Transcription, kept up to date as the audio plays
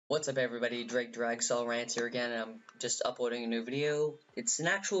What's up everybody, Drake Dragsaw Rants here again, and I'm just uploading a new video. It's an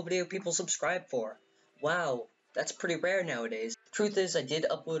actual video people subscribe for. Wow, that's pretty rare nowadays. Truth is, I did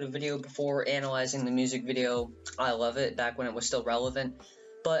upload a video before analyzing the music video. I love it, back when it was still relevant.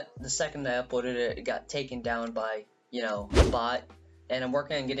 But the second I uploaded it, it got taken down by, a bot. And I'm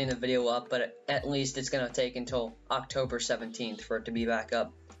working on getting the video up, but at least it's gonna take until October 17th for it to be back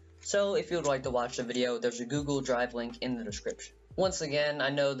up. So if you would like to watch the video, there's a Google Drive link in the description. Once again, I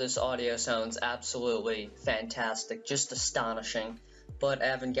know this audio sounds absolutely fantastic, just astonishing, but I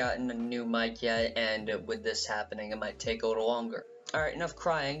haven't gotten a new mic yet, and with this happening, it might take a little longer. Alright, enough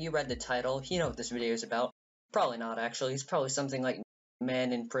crying, you read the title, you know what this video is about. Probably not, actually. It's probably something like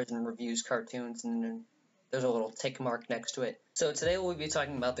Man in Prison Reviews Cartoons, and then there's a little tick mark next to it. So today we'll be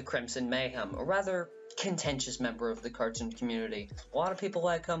talking about the Crimson Mayhem, a rather contentious member of the cartoon community. A lot of people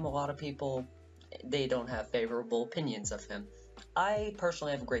like him, a lot of people, they don't have favorable opinions of him. I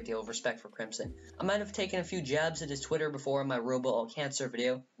personally have a great deal of respect for Crimson. I might have taken a few jabs at his Twitter before in my Robot Cancer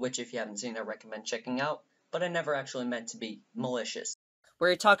video, which if you haven't seen I recommend checking out, but I never actually meant to be malicious. Where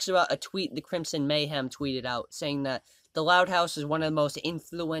he talks about a tweet the Crimson Mayhem tweeted out, saying that The Loud House is one of the most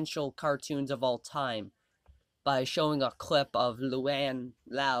influential cartoons of all time, by showing a clip of Luann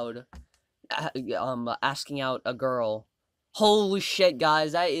Loud asking out a girl. Holy shit,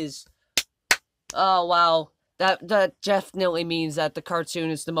 guys, that is... Oh, wow. That definitely means that the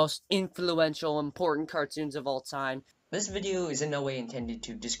cartoon is the most influential, important cartoons of all time. This video is in no way intended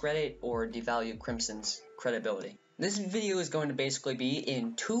to discredit or devalue Crimson's credibility. This video is going to basically be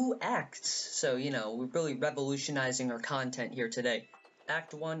in 2 acts, so, we're really revolutionizing our content here today.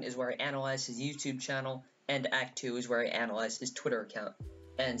 Act 1 is where I analyze his YouTube channel, and Act 2 is where I analyze his Twitter account,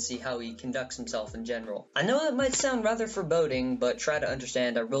 and see how he conducts himself in general. I know that might sound rather foreboding, but try to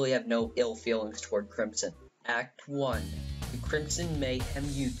understand I really have no ill feelings toward Crimson. Act 1, the Crimson Mayhem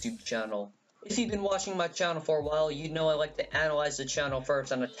YouTube channel. If you've been watching my channel for a while, you know I like to analyze the channel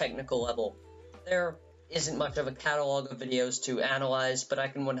first on a technical level. There isn't much of a catalog of videos to analyze, but I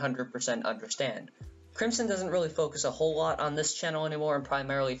can 100% understand. Crimson doesn't really focus a whole lot on this channel anymore and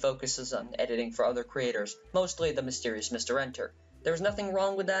primarily focuses on editing for other creators, mostly the mysterious Mr. Enter. There's nothing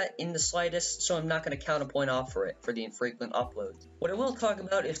wrong with that in the slightest, so I'm not going to count a point off for it for the infrequent uploads. What I will talk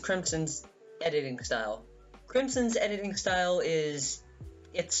about is Crimson's editing style. Crimson's editing style it's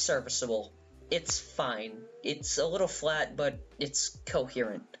serviceable. It's fine. It's a little flat, but it's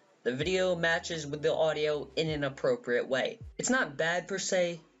coherent. The video matches with the audio in an appropriate way. It's not bad per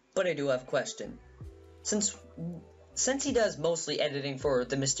se, but I do have a question. Since he does mostly editing for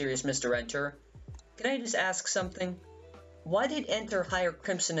the mysterious Mr. Enter, can I just ask something? Why did Enter hire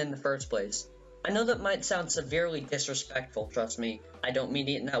Crimson in the first place? I know that might sound severely disrespectful, trust me. I don't mean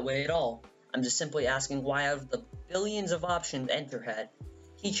it in that way at all. I'm just simply asking why out of the billions of options Enter had,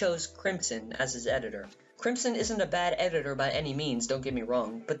 he chose Crimson as his editor. Crimson isn't a bad editor by any means, don't get me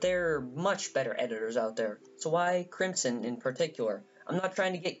wrong, but there are much better editors out there. So why Crimson in particular? I'm not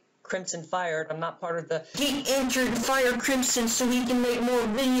trying to get Crimson fired, I'm not part of the "get Enter to fire Crimson so he can make more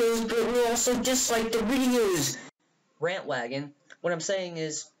videos, but we also dislike the videos" rant wagon. What I'm saying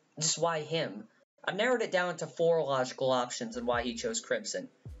is, just why him? I've narrowed it down to 4 logical options on why he chose Crimson.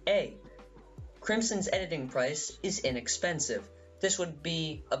 A. Crimson's editing price is inexpensive. This would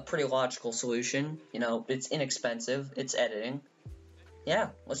be a pretty logical solution. It's inexpensive, it's editing. Yeah,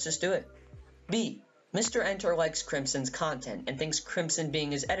 let's just do it. B. Mr. Enter likes Crimson's content and thinks Crimson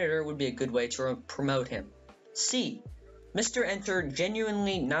being his editor would be a good way to promote him. C. Mr. Enter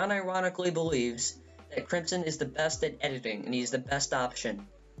genuinely, non-ironically believes that Crimson is the best at editing and he's the best option.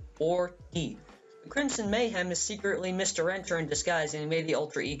 Or D. The Crimson Mayhem is secretly Mr. Enter in disguise and he made the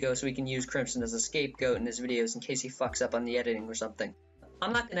alter ego so he can use Crimson as a scapegoat in his videos in case he fucks up on the editing or something.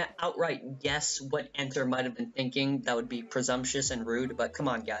 I'm not gonna outright guess what Enter might have been thinking, that would be presumptuous and rude, but come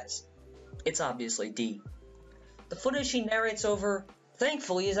on guys. It's obviously D. The footage he narrates over,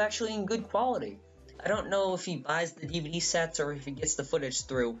 thankfully, is actually in good quality. I don't know if he buys the DVD sets or if he gets the footage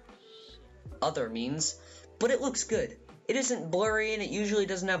through other means, but it looks good. It isn't blurry and it usually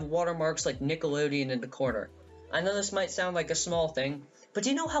doesn't have watermarks like Nickelodeon in the corner. I know this might sound like a small thing, but do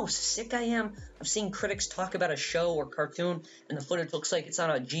you know how sick I am of seeing critics talk about a show or cartoon and the footage looks like it's on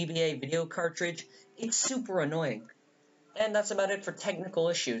a GBA video cartridge? It's super annoying. And that's about it for technical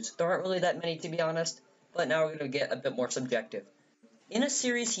issues. There aren't really that many to be honest, but now we're going to get a bit more subjective. In a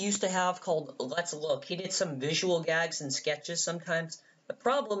series he used to have called Let's Look, he did some visual gags and sketches sometimes. The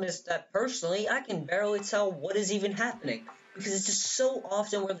problem is that, personally, I can barely tell what is even happening, because it's just so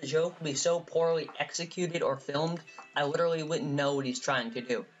often where the joke will be so poorly executed or filmed, I literally wouldn't know what he's trying to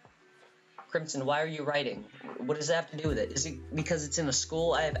do. Crimson, why are you writing? What does that have to do with it? Is it because it's in a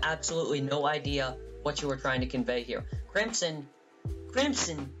school? I have absolutely no idea what you were trying to convey here. Crimson!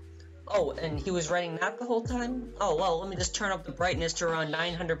 Oh, and he was writing that the whole time? Oh, well, let me just turn up the brightness to around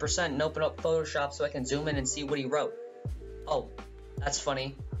 900% and open up Photoshop so I can zoom in and see what he wrote. Oh, that's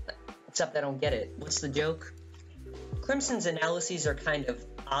funny. Except I don't get it. What's the joke? Crimson's analyses are kind of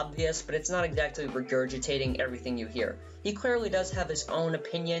obvious, but it's not exactly regurgitating everything you hear. He clearly does have his own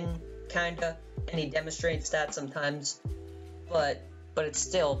opinion, kinda, and he demonstrates that sometimes, but it's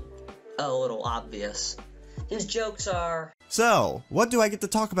still a little obvious. His jokes are... So, what do I get to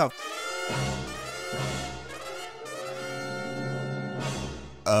talk about?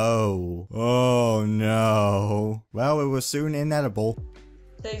 Oh no. Well, it was soon inedible.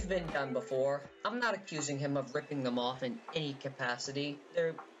 They've been done before. I'm not accusing him of ripping them off in any capacity.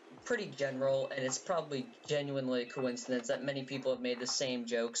 They're pretty general, and it's probably genuinely a coincidence that many people have made the same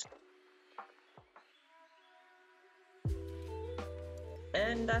jokes.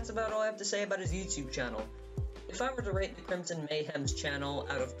 And that's about all I have to say about his YouTube channel. If I were to rate the Crimson Mayhem's channel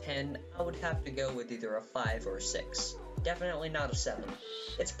out of 10, I would have to go with either a 5 or a 6. Definitely not a 7.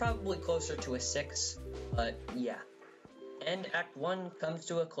 It's probably closer to a 6, but yeah. And Act 1 comes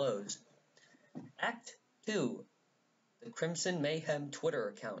to a close. Act 2. The Crimson Mayhem Twitter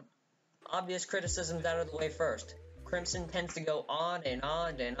account. Obvious criticisms out of the way first. Crimson tends to go on and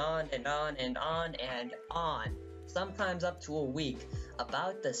on and on and on and on and on, sometimes up to a week,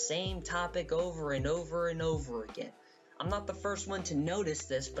 about the same topic over and over and over again. I'm not the first one to notice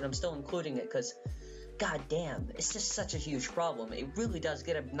this, but I'm still including it because, goddamn, it's just such a huge problem. It really does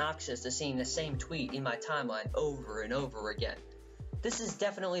get obnoxious to seeing the same tweet in my timeline over and over again. This is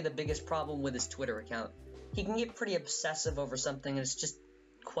definitely the biggest problem with his Twitter account. He can get pretty obsessive over something and it's just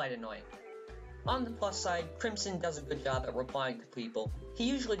quite annoying. On the plus side, Crimson does a good job at replying to people. He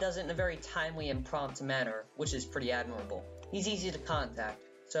usually does it in a very timely and prompt manner, which is pretty admirable. He's easy to contact,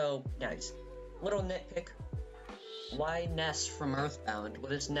 so nice. Little nitpick. Why Ness from Earthbound?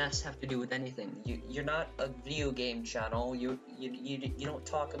 What does Ness have to do with anything? You're not a video game channel. You don't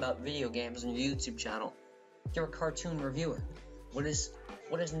talk about video games on your YouTube channel. You're a cartoon reviewer. What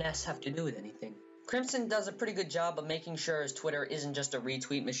does Ness have to do with anything? Crimson does a pretty good job of making sure his Twitter isn't just a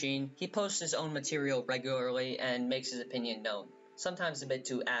retweet machine. He posts his own material regularly and makes his opinion known. Sometimes a bit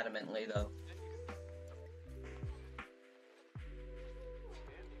too adamantly, though.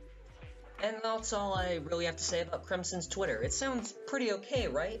 And that's all I really have to say about Crimson's Twitter. It sounds pretty okay,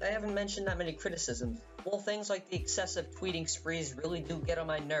 right? I haven't mentioned that many criticisms. Well, things like the excessive tweeting sprees really do get on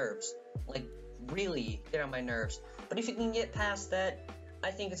my nerves. Like, really get on my nerves. But if you can get past that, I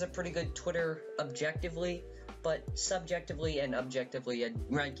think it's a pretty good Twitter objectively, but subjectively and objectively, I'd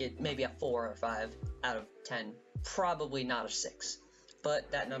rank it maybe a 4 or 5 out of 10. Probably not a 6.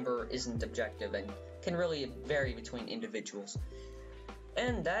 But that number isn't objective and can really vary between individuals.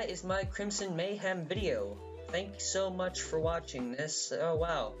 And that is my Crimson Mayhem video. Thanks so much for watching this. Oh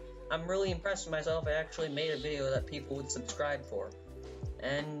wow, I'm really impressed with myself. I actually made a video that people would subscribe for.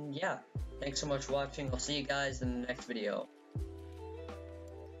 And yeah, thanks so much for watching. I'll see you guys in the next video.